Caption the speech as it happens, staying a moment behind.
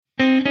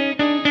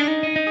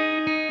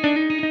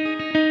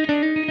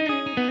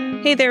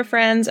Hey there,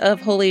 friends of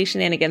Holy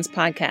Shenanigans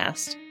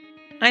podcast.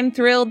 I'm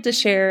thrilled to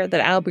share that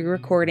I'll be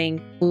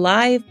recording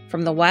live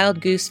from the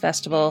Wild Goose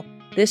Festival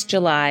this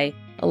July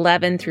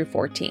 11 through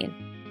 14.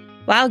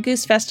 Wild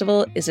Goose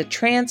Festival is a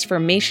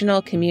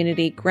transformational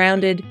community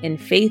grounded in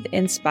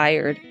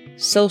faith-inspired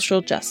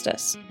social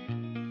justice.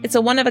 It's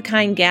a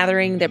one-of-a-kind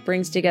gathering that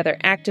brings together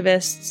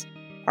activists,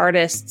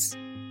 artists,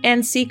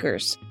 and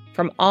seekers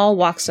from all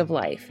walks of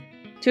life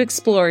to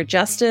explore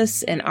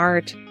justice in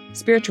art,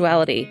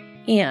 spirituality,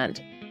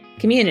 and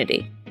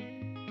community.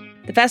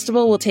 The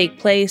festival will take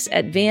place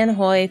at Van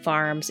Hoy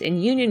Farms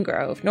in Union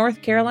Grove,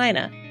 North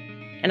Carolina,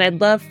 and I'd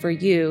love for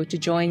you to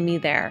join me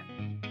there.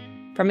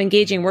 From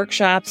engaging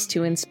workshops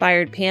to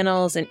inspired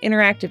panels and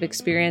interactive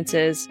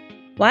experiences,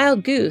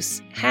 Wild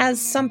Goose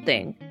has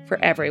something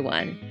for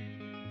everyone.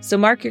 So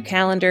mark your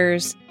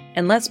calendars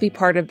and let's be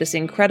part of this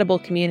incredible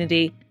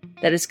community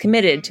that is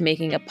committed to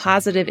making a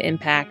positive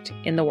impact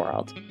in the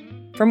world.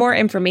 For more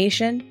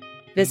information,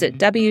 visit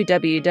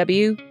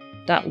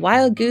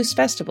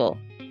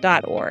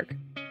www.wildgoosefestival.org.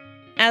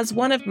 As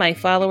one of my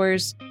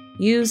followers,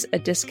 use a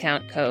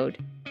discount code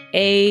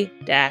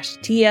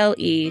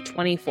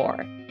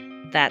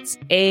A-TLE24. That's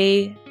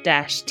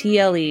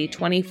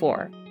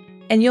A-TLE24.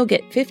 And you'll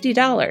get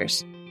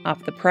 $50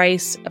 off the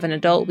price of an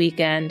adult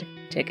weekend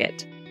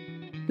ticket.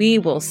 We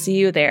will see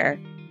you there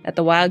at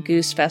the Wild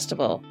Goose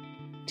Festival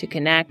to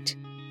connect,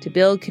 to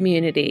build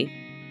community,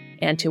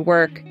 and to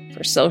work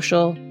for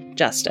social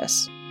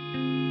justice.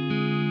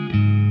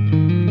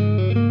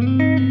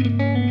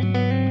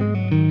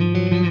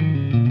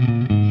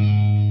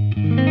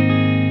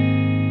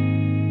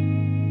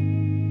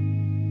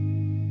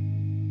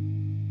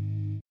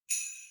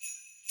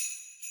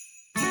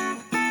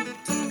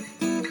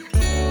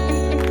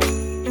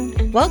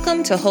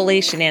 Welcome to Holy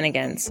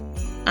Shenanigans.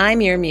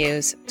 I'm your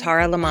muse,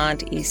 Tara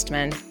Lamont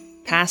Eastman,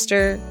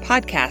 pastor,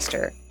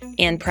 podcaster,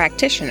 and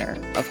practitioner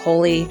of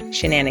Holy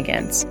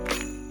Shenanigans.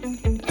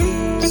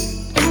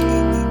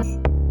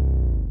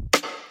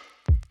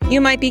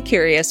 You might be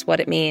curious what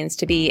it means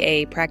to be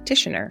a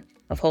practitioner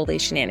of Holy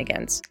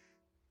Shenanigans.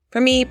 For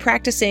me,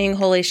 practicing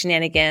Holy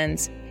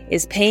Shenanigans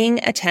is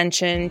paying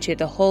attention to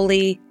the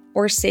holy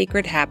or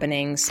sacred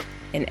happenings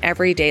in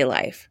everyday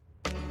life.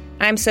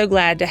 I'm so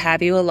glad to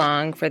have you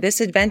along for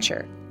this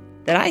adventure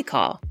that I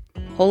call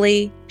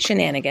Holy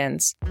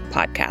Shenanigans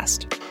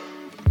Podcast.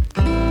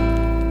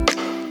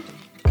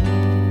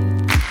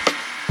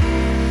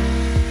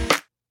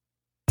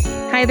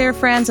 Hi there,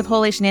 friends of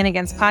Holy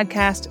Shenanigans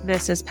Podcast.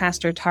 This is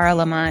Pastor Tara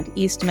Lamont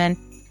Eastman,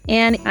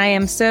 and I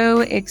am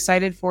so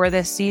excited for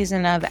this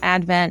season of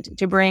Advent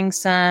to bring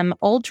some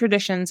old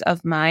traditions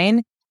of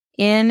mine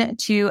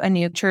into a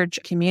new church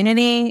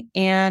community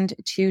and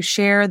to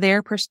share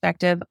their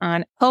perspective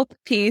on hope,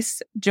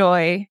 peace,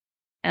 joy,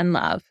 and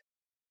love.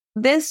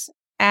 This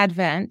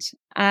Advent,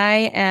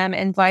 I am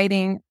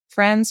inviting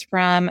friends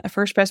from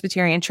First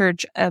Presbyterian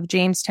Church of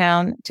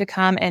Jamestown to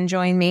come and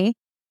join me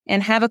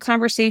and have a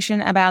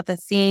conversation about the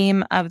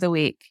theme of the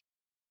week.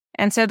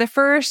 And so the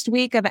first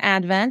week of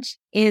Advent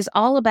is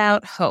all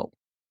about hope.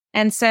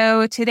 And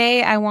so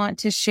today I want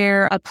to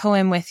share a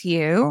poem with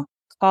you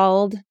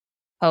called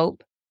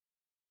Hope.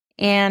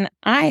 And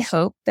I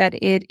hope that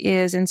it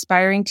is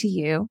inspiring to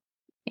you.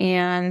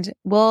 And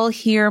we'll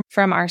hear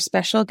from our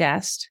special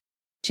guest,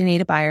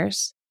 Janita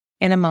Byars,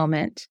 in a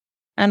moment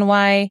on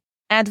why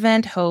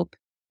Advent hope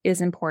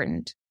is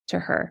important to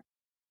her.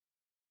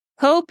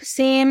 Hope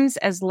seems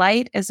as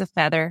light as a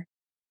feather,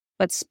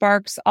 but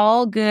sparks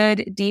all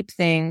good, deep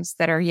things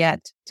that are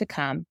yet to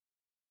come.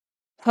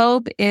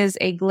 Hope is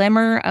a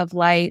glimmer of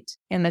light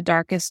in the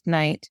darkest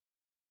night.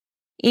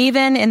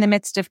 Even in the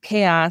midst of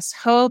chaos,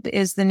 hope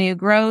is the new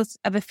growth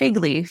of a fig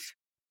leaf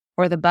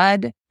or the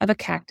bud of a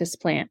cactus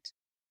plant,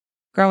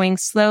 growing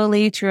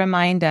slowly to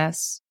remind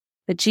us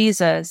that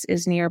Jesus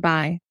is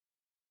nearby.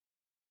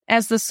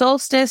 As the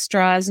solstice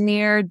draws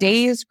near,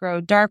 days grow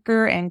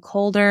darker and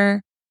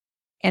colder,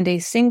 and a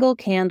single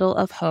candle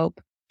of hope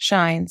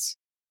shines.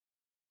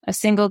 A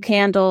single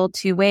candle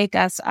to wake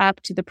us up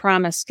to the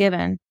promise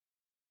given.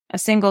 A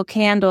single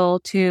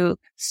candle to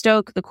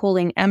stoke the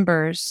cooling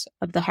embers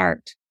of the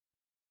heart.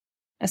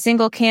 A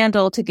single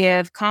candle to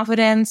give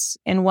confidence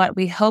in what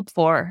we hope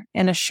for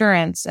and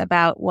assurance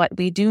about what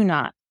we do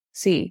not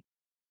see.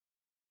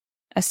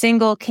 A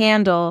single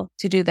candle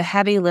to do the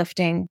heavy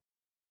lifting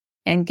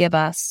and give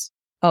us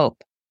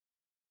hope.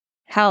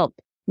 Help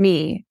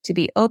me to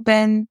be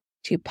open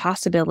to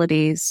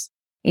possibilities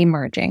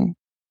emerging.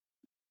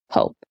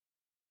 Hope.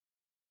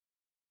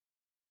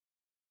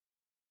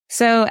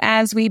 So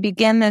as we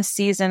begin this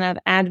season of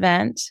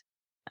Advent,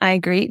 I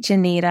greet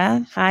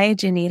Janita. Hi,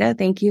 Janita.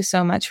 Thank you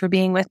so much for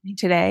being with me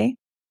today.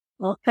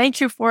 Well,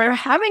 thank you for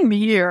having me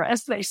here,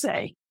 as they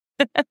say.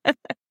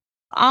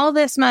 All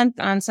this month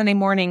on Sunday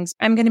mornings,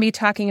 I'm going to be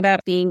talking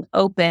about being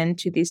open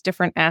to these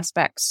different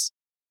aspects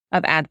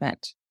of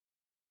Advent.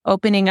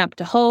 Opening up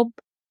to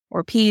hope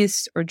or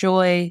peace or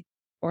joy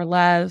or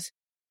love.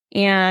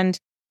 And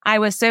I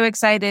was so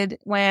excited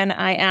when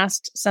I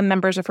asked some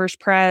members of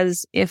First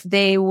Pres if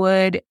they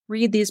would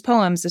read these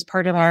poems as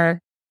part of our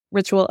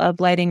ritual of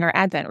lighting our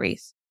Advent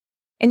wreath.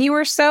 And you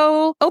were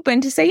so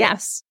open to say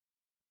yes.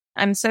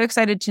 I'm so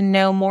excited to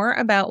know more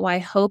about why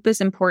hope is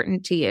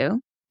important to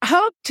you.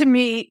 Hope to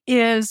me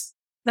is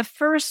the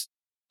first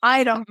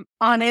item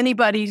on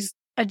anybody's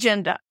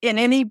agenda, in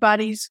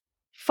anybody's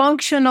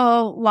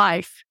functional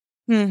life.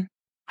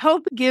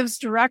 Hope gives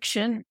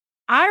direction.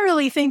 I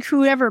really think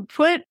whoever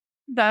put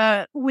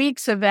the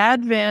weeks of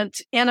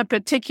Advent in a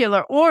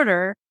particular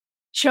order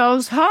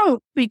chose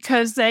hope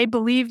because they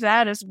believe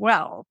that as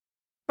well.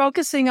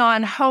 Focusing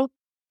on hope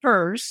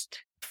first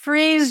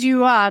frees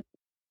you up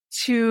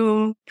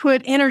to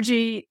put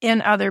energy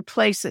in other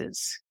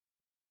places.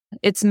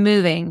 It's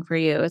moving for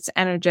you. It's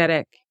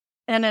energetic.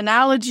 An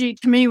analogy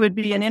to me would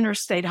be an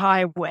interstate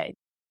highway.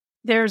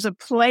 There's a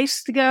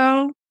place to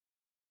go.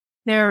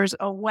 There's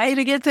a way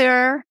to get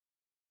there.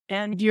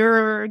 And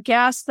you're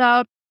gassed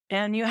up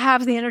and you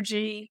have the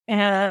energy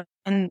and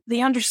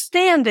the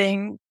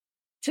understanding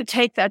to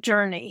take that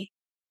journey.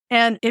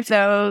 And if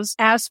those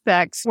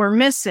aspects were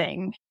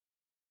missing,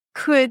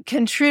 could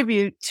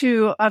contribute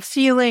to a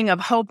feeling of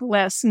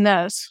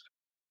hopelessness,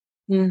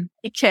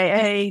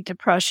 aka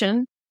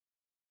depression.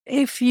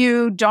 If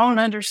you don't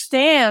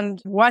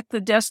understand what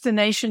the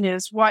destination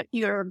is, what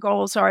your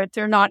goals are, if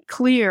they're not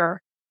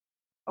clear,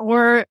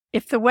 or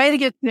if the way to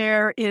get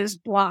there is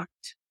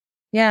blocked.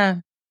 Yeah.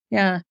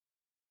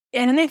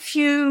 And if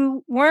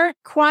you weren't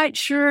quite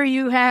sure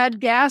you had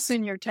gas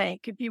in your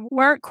tank, if you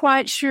weren't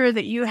quite sure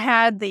that you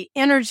had the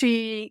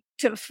energy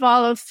to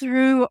follow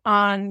through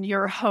on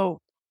your hope,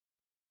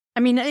 I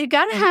mean, you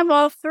got to have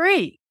all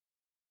three.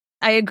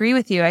 I agree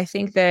with you. I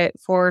think that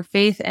for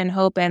faith and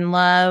hope and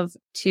love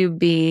to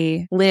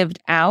be lived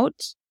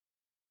out,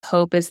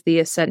 hope is the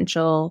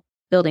essential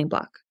building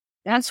block.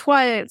 That's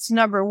why it's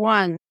number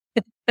one.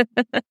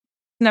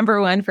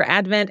 Number one for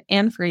Advent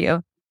and for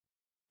you.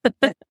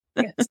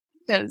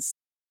 Yes.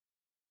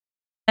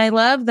 I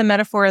love the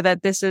metaphor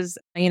that this is,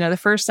 the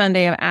first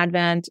Sunday of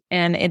Advent,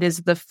 and it is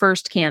the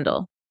first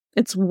candle.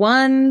 It's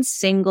one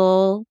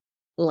single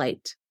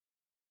light.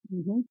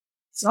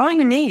 It's all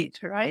you need,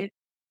 right?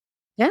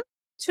 Yeah.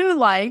 2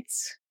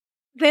 lights.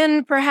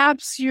 Then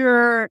perhaps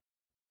your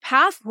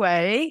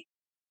pathway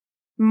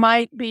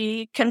might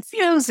be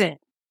confusing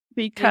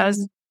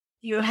because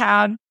you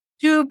have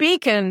 2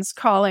 beacons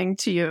calling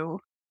to you.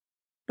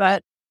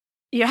 But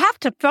you have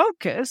to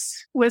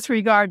focus with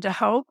regard to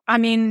hope. I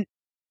mean,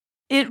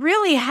 it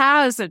really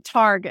has a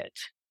target.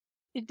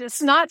 It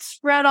does not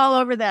spread all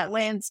over that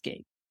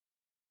landscape.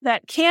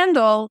 That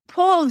candle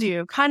pulls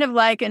you kind of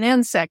like an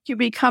insect. You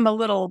become a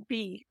little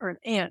bee or an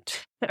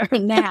ant or a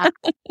gnat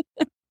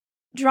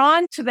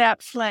drawn to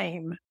that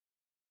flame.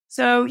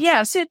 So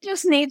yes, it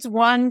just needs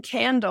one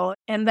candle.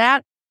 And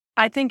that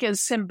I think is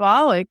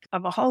symbolic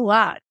of a whole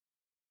lot.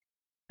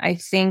 I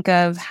think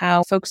of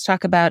how folks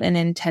talk about an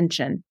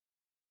intention.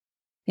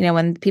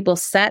 When people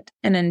set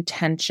an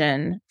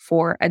intention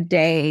for a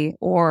day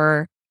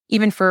or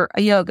even for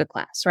a yoga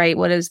class, right?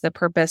 What is the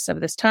purpose of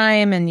this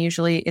time? And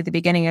usually at the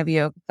beginning of a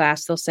yoga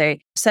class, they'll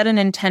say, set an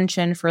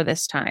intention for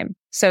this time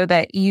so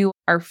that you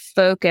are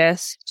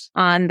focused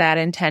on that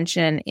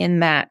intention in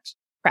that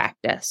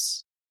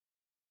practice.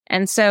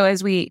 And so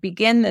as we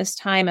begin this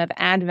time of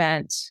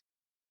Advent,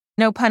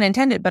 no pun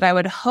intended, but I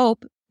would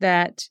hope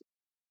that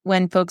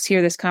when folks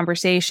hear this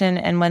conversation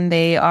and when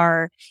they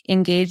are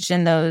engaged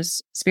in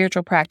those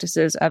spiritual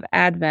practices of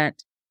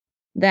Advent,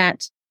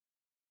 that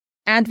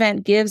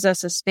Advent gives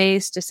us a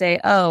space to say,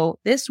 oh,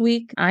 this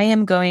week I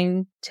am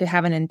going to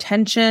have an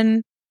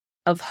intention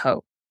of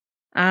hope.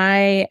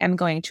 I am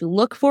going to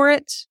look for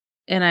it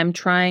and I'm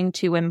trying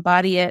to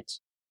embody it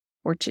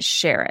or to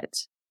share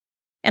it.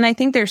 And I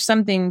think there's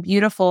something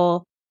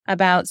beautiful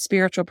about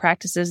spiritual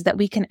practices that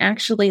we can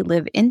actually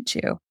live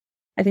into.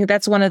 I think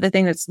that's one of the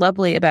things that's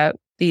lovely about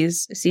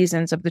these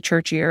seasons of the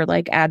church year,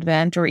 like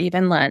Advent or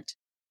even Lent,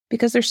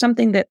 because there's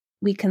something that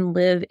we can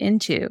live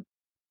into.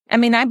 I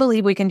mean, I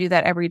believe we can do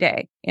that every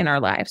day in our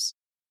lives,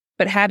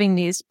 but having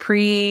these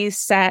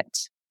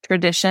preset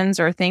traditions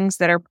or things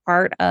that are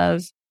part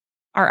of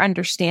our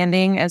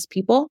understanding as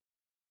people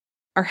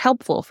are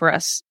helpful for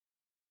us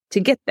to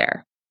get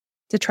there,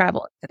 to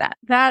travel to that.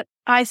 That,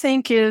 I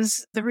think,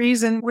 is the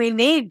reason we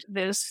need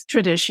this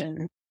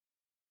tradition.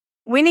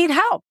 We need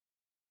help.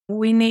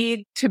 We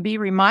need to be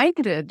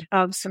reminded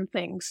of some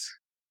things.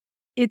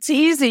 It's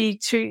easy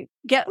to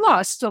get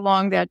lost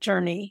along that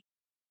journey.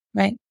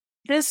 Right.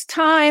 This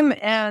time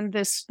and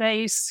this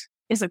space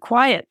is a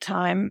quiet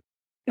time,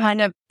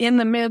 kind of in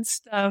the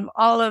midst of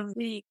all of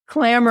the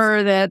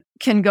clamor that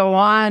can go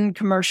on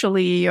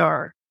commercially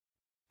or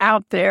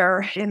out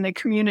there in the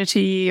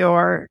community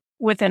or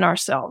within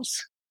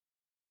ourselves.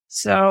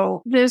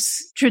 So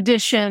this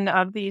tradition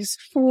of these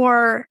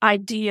 4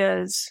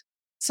 ideas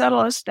settle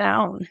us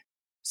down,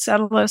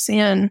 settle us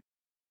in,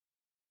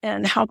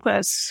 and help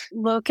us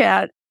look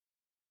at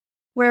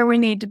where we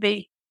need to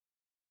be.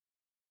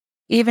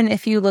 Even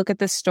if you look at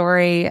the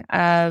story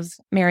of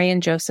Mary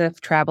and Joseph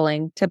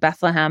traveling to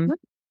Bethlehem,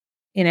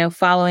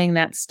 following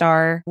that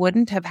star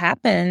wouldn't have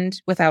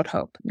happened without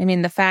hope. I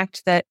mean, the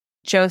fact that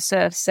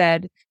Joseph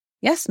said,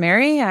 yes,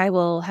 Mary, I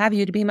will have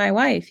you to be my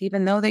wife,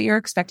 even though that you're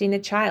expecting a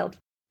child.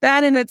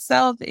 That in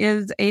itself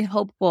is a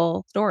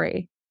hopeful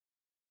story.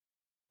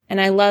 And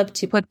I love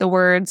to put the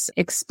words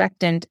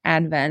expectant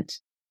Advent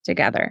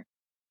together.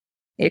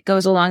 It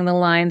goes along the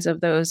lines of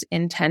those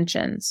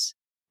intentions,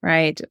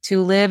 right?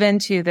 To live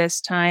into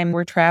this time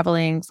we're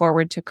traveling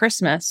forward to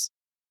Christmas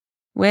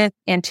with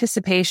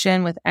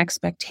anticipation, with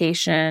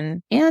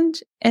expectation, and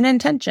an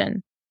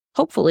intention,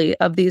 hopefully,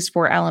 of these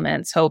four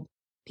elements: hope,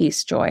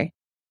 peace, joy,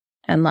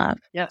 and love.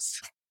 Yes.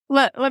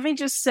 Let me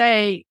just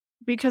say,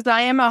 because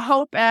I am a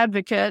hope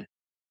advocate,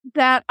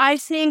 that I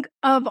think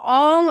of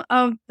all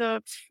of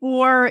the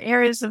four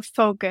areas of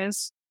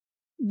focus,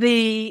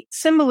 the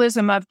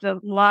symbolism of the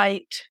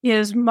light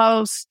is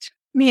most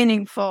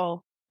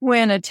meaningful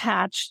when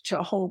attached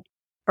to hope,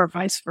 or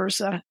vice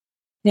versa.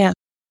 Yeah.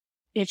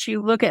 If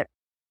you look at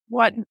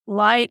what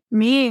light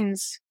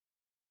means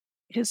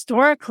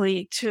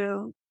historically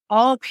to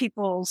all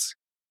peoples,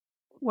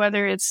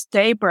 whether it's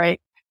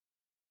daybreak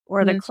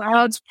or the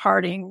clouds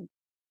parting,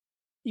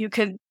 you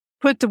could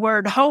put the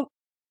word hope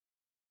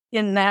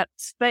in that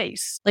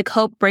space. Like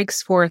hope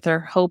breaks forth or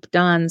hope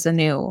dawns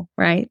anew,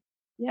 right?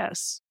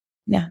 Yes.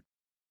 Yeah.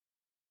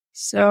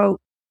 So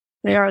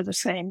they are the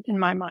same in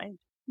my mind.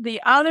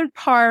 The other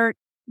part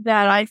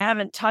that I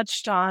haven't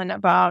touched on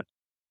about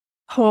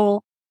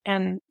hope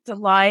and the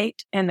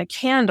light and the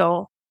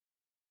candle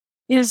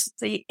is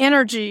the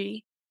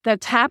energy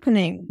that's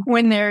happening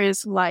when there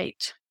is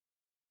light.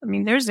 I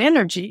mean, there's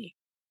energy.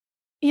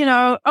 You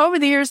know, over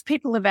the years,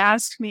 people have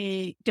asked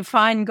me,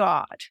 define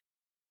God.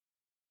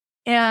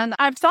 And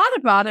I've thought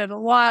about it a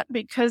lot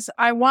because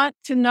I want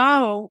to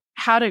know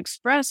how to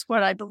express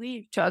what I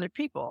believe to other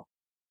people.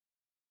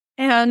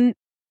 And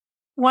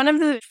one of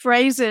the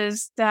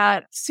phrases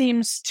that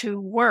seems to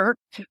work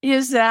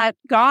is that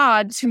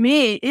God, to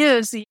me,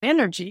 is the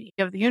energy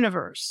of the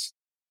universe.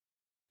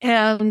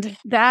 And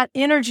that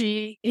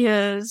energy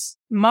is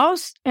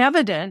most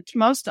evident,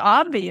 most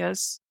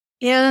obvious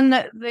in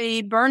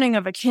the burning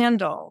of a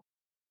candle.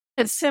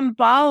 It's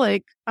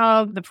symbolic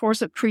of the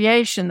force of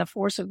creation, the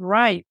force of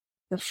right,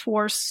 the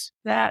force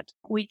that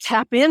we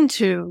tap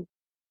into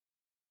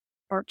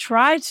or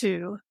try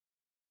to,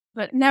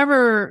 but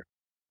never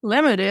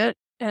limit it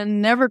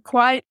and never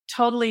quite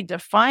totally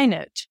define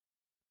it.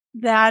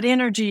 That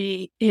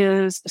energy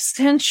is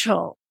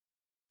essential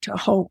to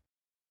hope.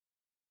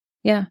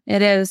 Yeah,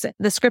 it is.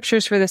 The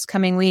scriptures for this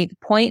coming week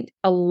point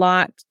a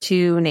lot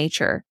to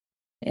nature.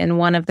 In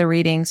one of the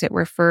readings, it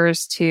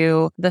refers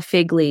to the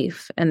fig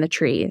leaf and the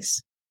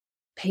trees.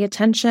 Pay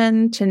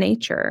attention to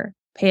nature.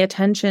 Pay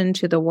attention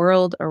to the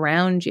world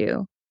around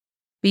you.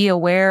 Be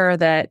aware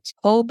that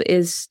hope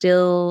is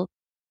still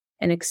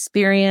an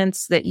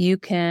experience that you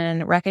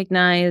can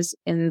recognize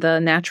in the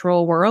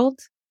natural world.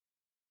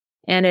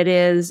 And it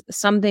is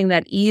something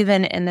that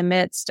even in the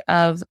midst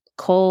of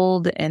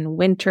cold and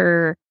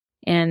winter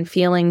and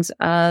feelings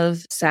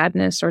of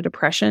sadness or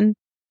depression,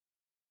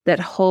 that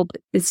hope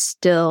is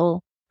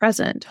still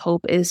present.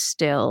 Hope is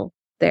still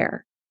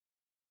there.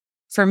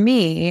 For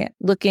me,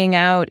 looking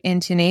out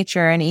into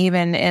nature and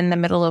even in the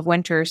middle of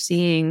winter,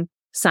 seeing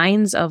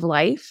signs of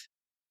life,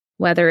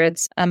 whether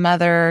it's a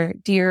mother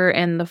deer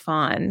and the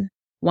fawn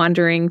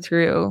wandering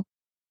through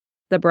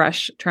the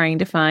brush trying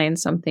to find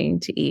something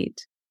to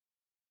eat,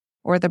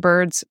 or the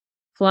birds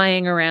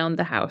flying around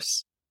the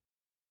house.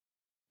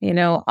 You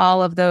know,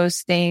 all of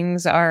those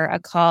things are a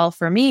call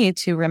for me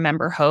to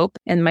remember hope.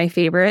 And my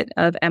favorite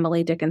of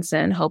Emily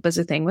Dickinson, Hope is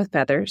a Thing with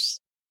Feathers.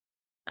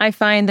 I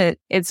find that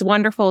it's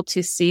wonderful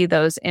to see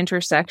those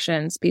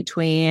intersections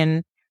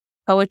between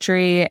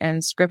poetry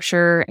and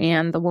scripture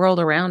and the world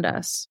around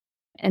us,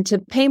 and to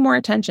pay more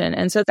attention.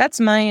 And so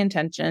that's my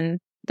intention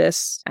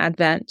this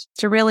Advent,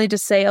 to really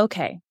just say,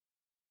 okay,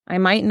 I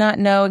might not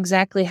know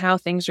exactly how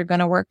things are going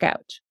to work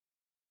out,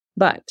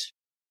 but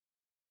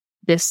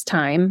this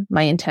time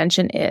my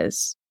intention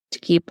is to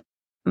keep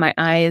my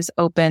eyes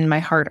open, my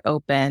heart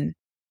open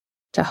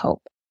to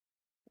hope.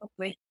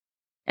 Okay.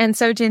 And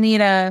so,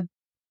 Janita,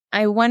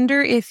 I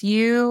wonder if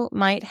you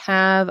might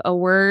have a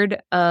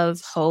word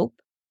of hope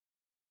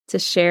to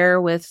share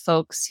with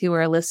folks who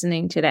are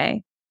listening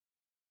today.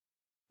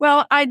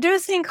 Well, I do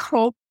think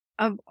hope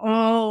of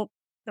all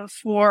the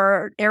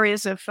four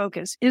areas of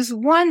focus is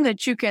one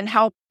that you can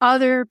help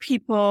other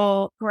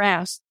people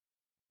grasp.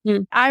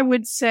 I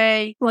would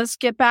say, let's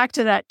get back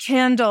to that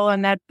candle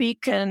and that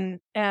beacon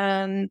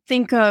and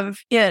think of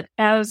it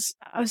as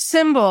a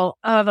symbol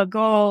of a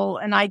goal,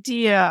 an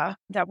idea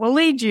that will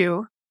lead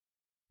you.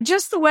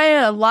 Just the way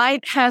a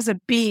light has a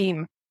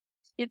beam,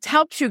 it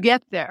helps you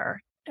get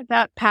there,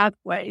 that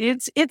pathway.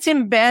 It's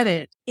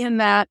embedded in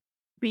that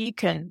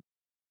beacon.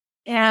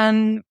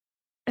 And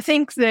I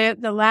think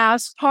that the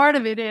last part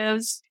of it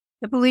is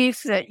the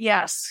belief that,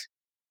 yes,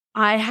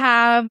 I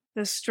have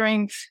the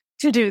strength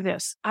to do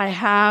this. I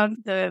have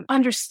the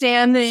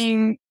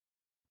understanding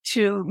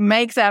to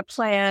make that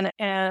plan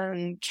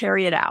and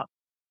carry it out.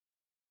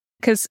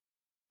 Because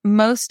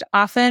most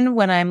often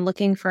when I'm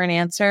looking for an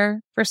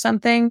answer for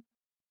something,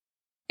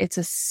 it's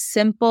a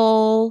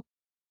simple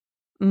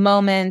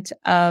moment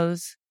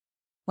of,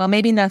 well,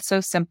 maybe not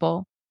so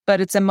simple, but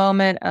it's a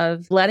moment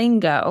of letting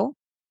go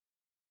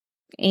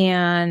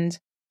and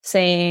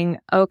saying,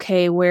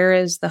 okay, where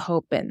is the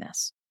hope in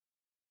this?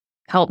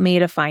 Help me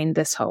to find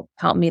this hope.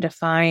 Help me to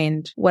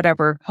find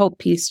whatever hope,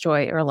 peace,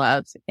 joy, or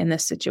love in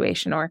this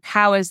situation. Or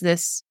how is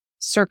this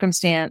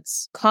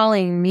circumstance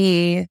calling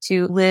me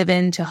to live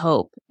into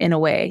hope in a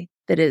way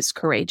that is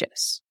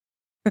courageous?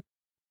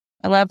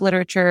 I love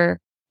literature,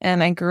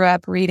 and I grew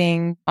up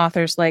reading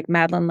authors like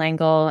Madeleine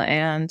L'Engle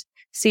and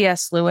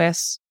C.S.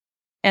 Lewis.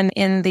 And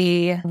in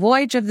The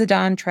Voyage of the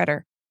Dawn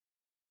Treader,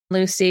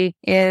 Lucy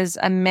is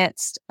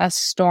amidst a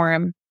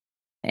storm,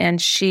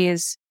 and she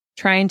is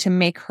trying to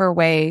make her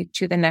way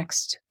to the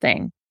next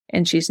thing,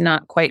 and she's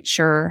not quite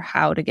sure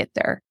how to get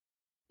there.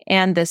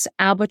 And this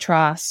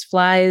albatross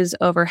flies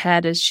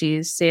overhead as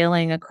she's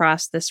sailing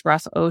across this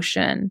rough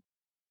ocean.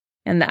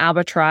 And the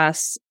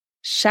albatross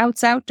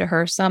shouts out to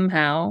her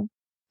somehow,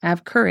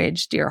 "Have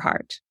courage, dear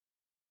heart."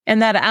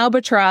 And that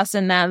albatross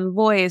and that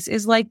voice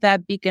is like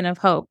that beacon of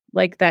hope,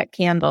 like that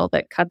candle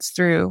that cuts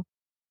through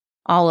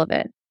all of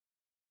it.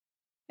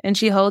 And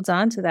she holds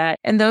on to that.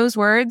 And those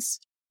words,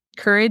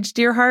 "Courage,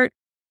 dear heart,"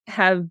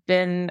 have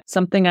been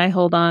something I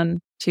hold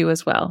on to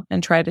as well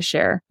and try to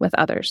share with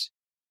others.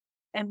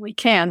 And we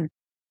can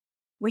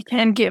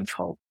give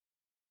hope.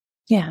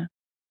 Yeah,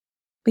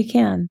 we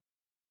can.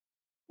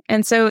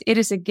 And so it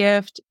is a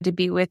gift to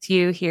be with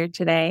you here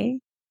today,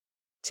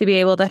 to be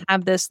able to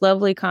have this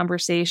lovely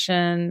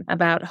conversation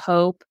about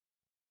hope,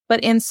 but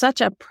in such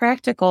a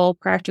practical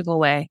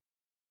way.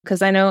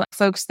 Because I know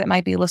folks that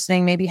might be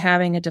listening may be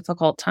having a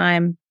difficult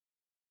time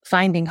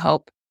finding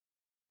hope.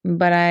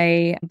 But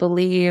I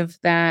believe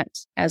that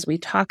as we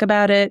talk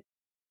about it,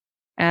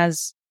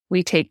 as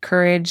we take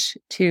courage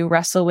to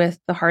wrestle with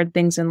the hard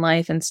things in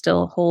life and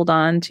still hold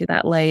on to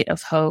that light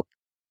of hope,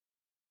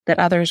 that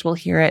others will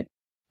hear it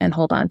and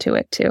hold on to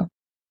it too.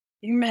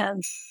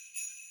 Amen.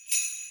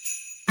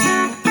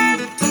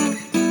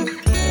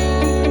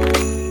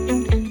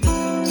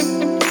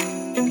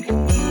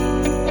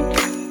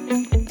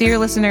 Dear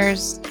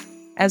listeners,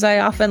 as I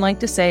often like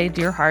to say,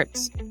 dear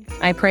hearts,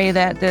 I pray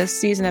that this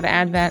season of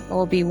Advent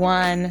will be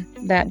one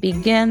that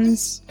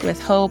begins with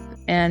hope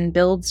and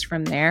builds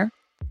from there.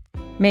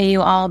 May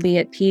you all be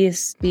at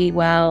peace, be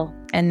well,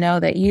 and know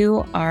that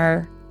you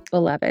are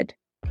beloved.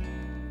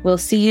 We'll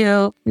see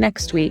you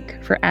next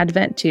week for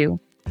Advent 2,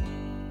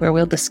 where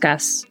we'll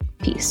discuss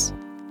peace.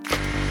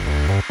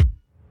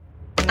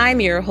 I'm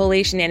your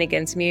Holy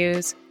Shenanigans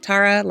Muse,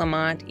 Tara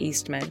Lamont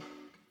Eastman.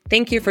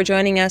 Thank you for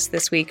joining us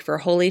this week for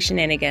Holy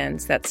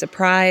Shenanigans that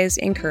surprise,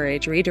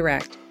 encourage,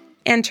 redirect,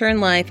 and turn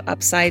life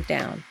upside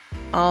down,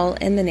 all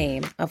in the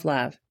name of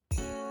love.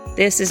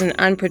 This is an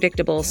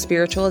unpredictable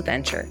spiritual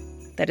adventure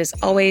that is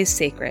always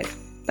sacred,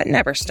 but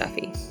never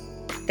stuffy.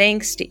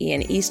 Thanks to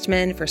Ian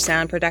Eastman for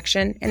sound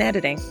production and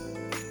editing.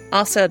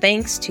 Also,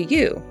 thanks to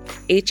you,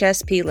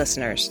 HSP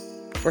listeners,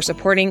 for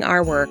supporting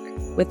our work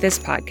with this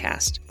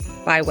podcast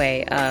by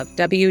way of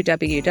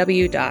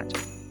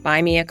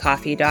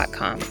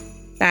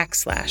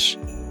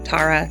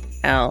www.buymeacoffee.com/Tara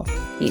L.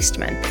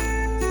 Eastman.